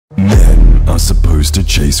supposed to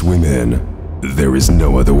chase women. There is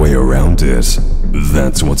no other way around it.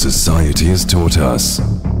 That's what society has taught us.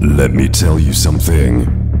 Let me tell you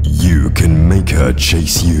something. You can make her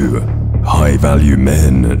chase you. High-value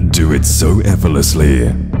men do it so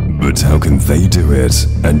effortlessly. But how can they do it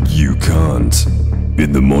and you can't?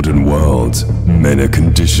 In the modern world, men are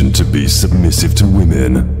conditioned to be submissive to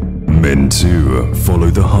women. Men too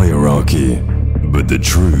follow the hierarchy. But the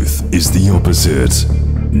truth is the opposite.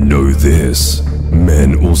 Know this.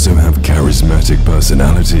 Men also have charismatic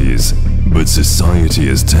personalities, but society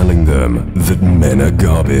is telling them that men are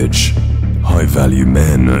garbage. High-value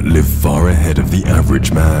men live far ahead of the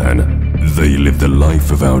average man. They live the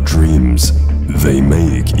life of our dreams. They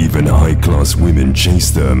make even high-class women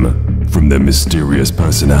chase them. From their mysterious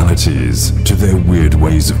personalities to their weird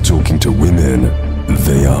ways of talking to women,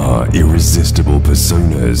 they are irresistible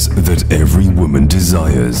personas that every woman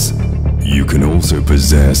desires. You can also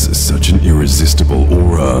possess such an irresistible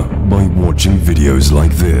aura by watching videos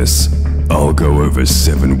like this. I'll go over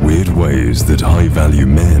 7 weird ways that high-value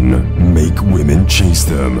men make women chase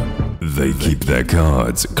them. They keep their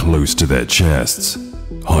cards close to their chests.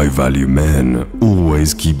 High-value men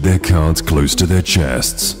always keep their cards close to their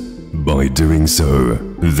chests. By doing so,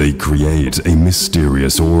 they create a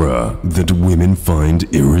mysterious aura that women find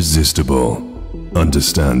irresistible.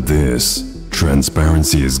 Understand this.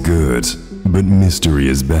 Transparency is good, but mystery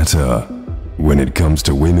is better. When it comes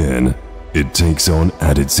to women, it takes on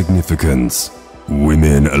added significance.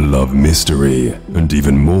 Women love mystery, and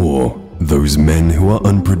even more, those men who are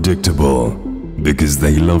unpredictable, because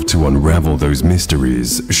they love to unravel those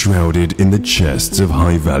mysteries shrouded in the chests of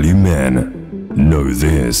high-value men. Know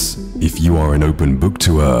this, if you are an open book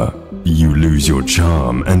to her, you lose your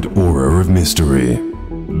charm and aura of mystery.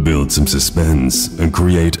 Build some suspense and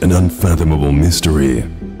create an unfathomable mystery.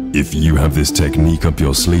 If you have this technique up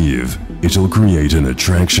your sleeve, it'll create an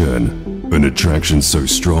attraction so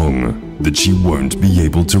strong that she won't be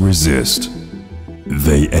able to resist.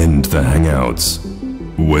 They end the hangouts.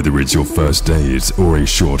 Whether it's your first date or a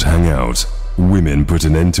short hangout, women put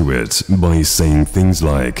an end to it by saying things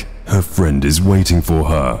like, her friend is waiting for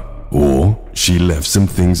her, or she left some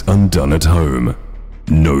things undone at home.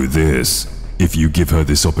 Know this, if you give her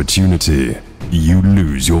this opportunity, you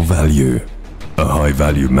lose your value. A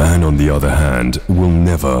high-value man, on the other hand, will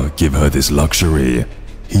never give her this luxury.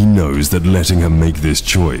 He knows that letting her make this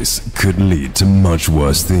choice could lead to much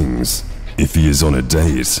worse things. If he is on a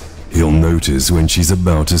date, he'll notice when she's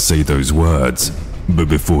about to say those words, but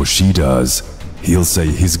before she does, he'll say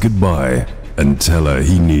his goodbye and tell her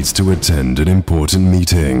he needs to attend an important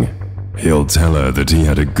meeting. He'll tell her that he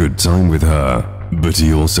had a good time with her, but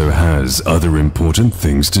he also has other important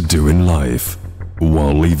things to do in life.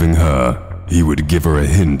 While leaving her, he would give her a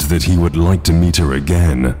hint that he would like to meet her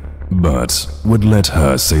again, but would let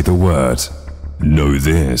her say the word. Know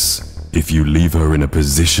this, if you leave her in a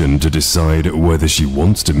position to decide whether she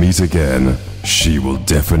wants to meet again, she will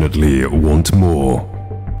definitely want more.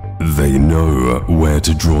 They know where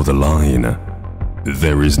to draw the line.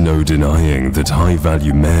 There is no denying that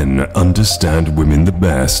high-value men understand women the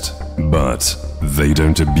best, but they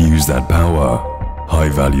don't abuse that power.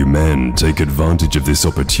 High-value men take advantage of this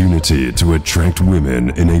opportunity to attract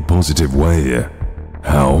women in a positive way.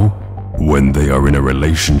 How? When they are in a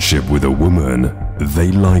relationship with a woman,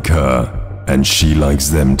 they like her, and she likes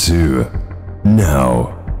them too.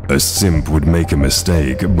 Now, a simp would make a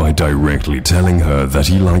mistake by directly telling her that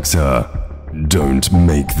he likes her. Don't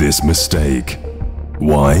make this mistake.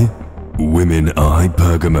 Why? Women are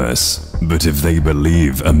hypergamous, but if they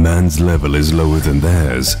believe a man's level is lower than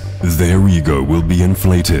theirs, their ego will be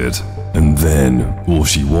inflated, and then all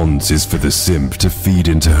she wants is for the simp to feed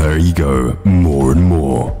into her ego more and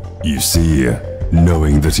more. You see,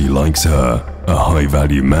 knowing that he likes her, a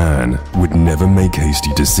high-value man would never make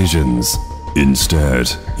hasty decisions. Instead,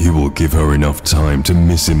 he will give her enough time to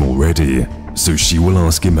miss him already, so she will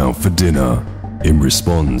ask him out for dinner. In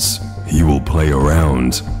response, he will play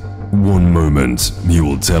around. One moment, he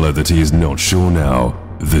will tell her that he is not sure now.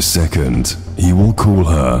 The second, he will call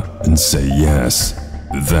her and say yes.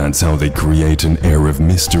 That's how they create an air of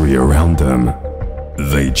mystery around them.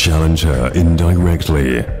 They challenge her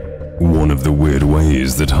indirectly. One of the weird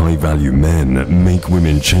ways that high-value men make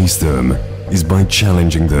women chase them is by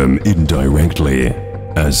challenging them indirectly.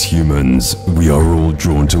 As humans, we are all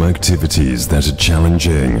drawn to activities that are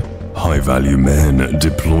challenging. High-value men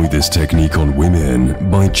deploy this technique on women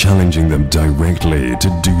by challenging them directly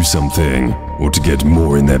to do something or to get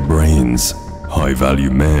more in their brains.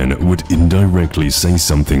 High-value men would indirectly say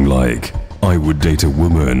something like, I would date a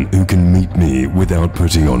woman who can meet me without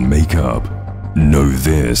putting on makeup. Know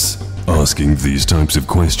this, Asking these types of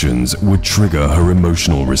questions would trigger her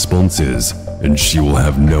emotional responses, and she will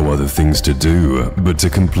have no other things to do but to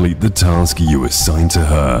complete the task you assign to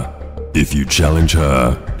her. If you challenge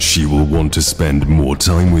her, she will want to spend more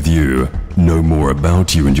time with you, know more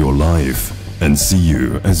about you and your life, and see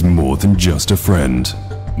you as more than just a friend.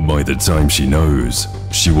 By the time she knows,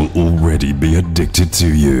 she will already be addicted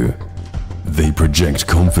to you. They project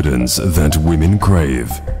confidence that women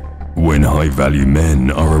crave. When high-value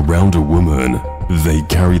men are around a woman, they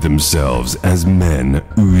carry themselves as men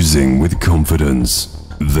oozing with confidence.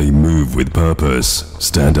 They move with purpose,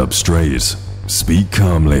 stand up straight, speak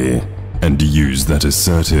calmly, and use that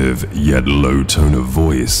assertive yet low tone of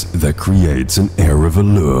voice that creates an air of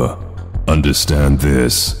allure. Understand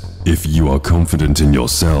this: if you are confident in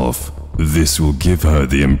yourself, this will give her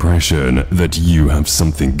the impression that you have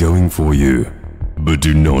something going for you. But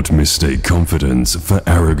do not mistake confidence for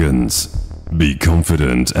arrogance. Be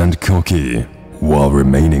confident and cocky while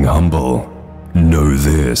remaining humble. Know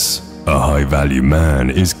this: a high-value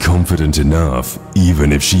man is confident enough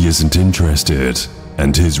even if she isn't interested,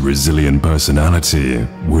 and his resilient personality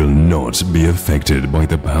will not be affected by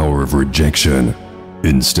the power of rejection.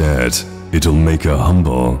 Instead, it'll make her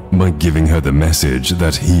humble by giving her the message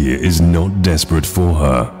that he is not desperate for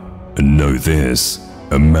her. And know this: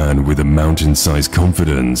 a man with a mountain-sized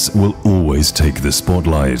confidence will always take the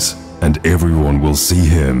spotlight, and everyone will see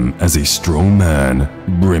him as a strong man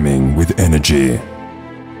brimming with energy.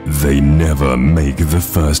 They never make the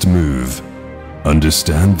first move.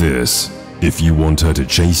 Understand this: if you want her to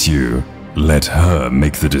chase you, let her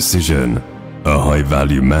make the decision. A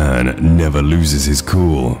high-value man never loses his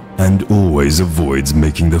cool and always avoids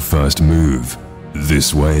making the first move.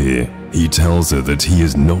 This way, he tells her that he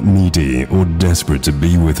is not needy or desperate to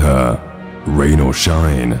be with her. Rain or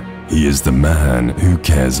shine, he is the man who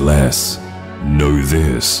cares less. Know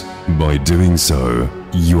this: by doing so,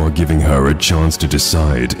 you are giving her a chance to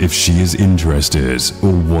decide if she is interested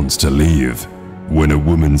or wants to leave. When a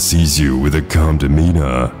woman sees you with a calm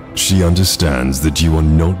demeanor, she understands that you are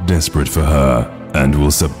not desperate for her and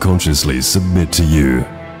will subconsciously submit to you.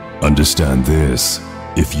 Understand this: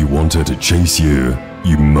 if you want her to chase you,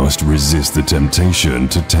 you must resist the temptation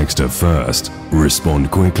to text her first,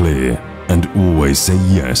 respond quickly, and always say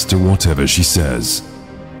yes to whatever she says.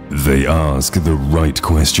 They ask the right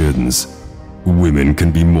questions. Women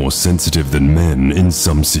can be more sensitive than men in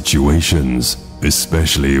some situations,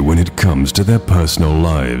 especially when it comes to their personal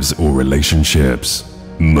lives or relationships.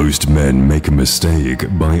 Most men make a mistake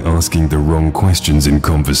by asking the wrong questions in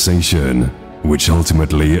conversation, which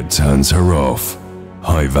ultimately turns her off.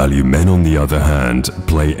 High-value men, on the other hand,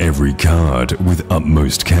 play every card with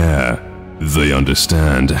utmost care. They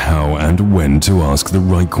understand how and when to ask the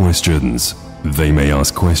right questions. They may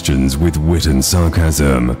ask questions with wit and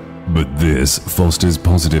sarcasm, but this fosters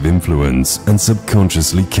positive influence and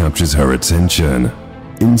subconsciously captures her attention.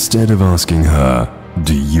 Instead of asking her,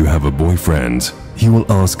 "Do you have a boyfriend?" he will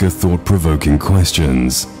ask her thought-provoking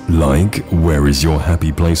questions, like, "Where is your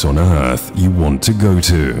happy place on earth you want to go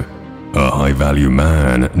to?" A high-value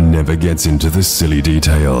man never gets into the silly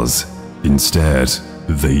details. Instead,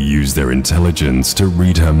 they use their intelligence to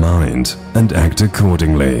read her mind and act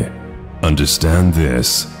accordingly. Understand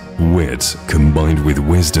this: wit combined with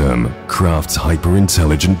wisdom crafts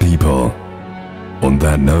hyper-intelligent people. On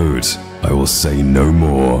that note, I will say no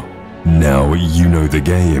more. Now you know the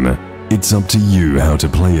game. It's up to you how to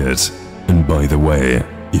play it. And by the way,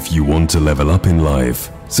 if you want to level up in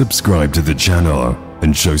life, subscribe to the channel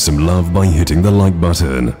and show some love by hitting the like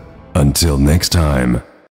button. Until next time.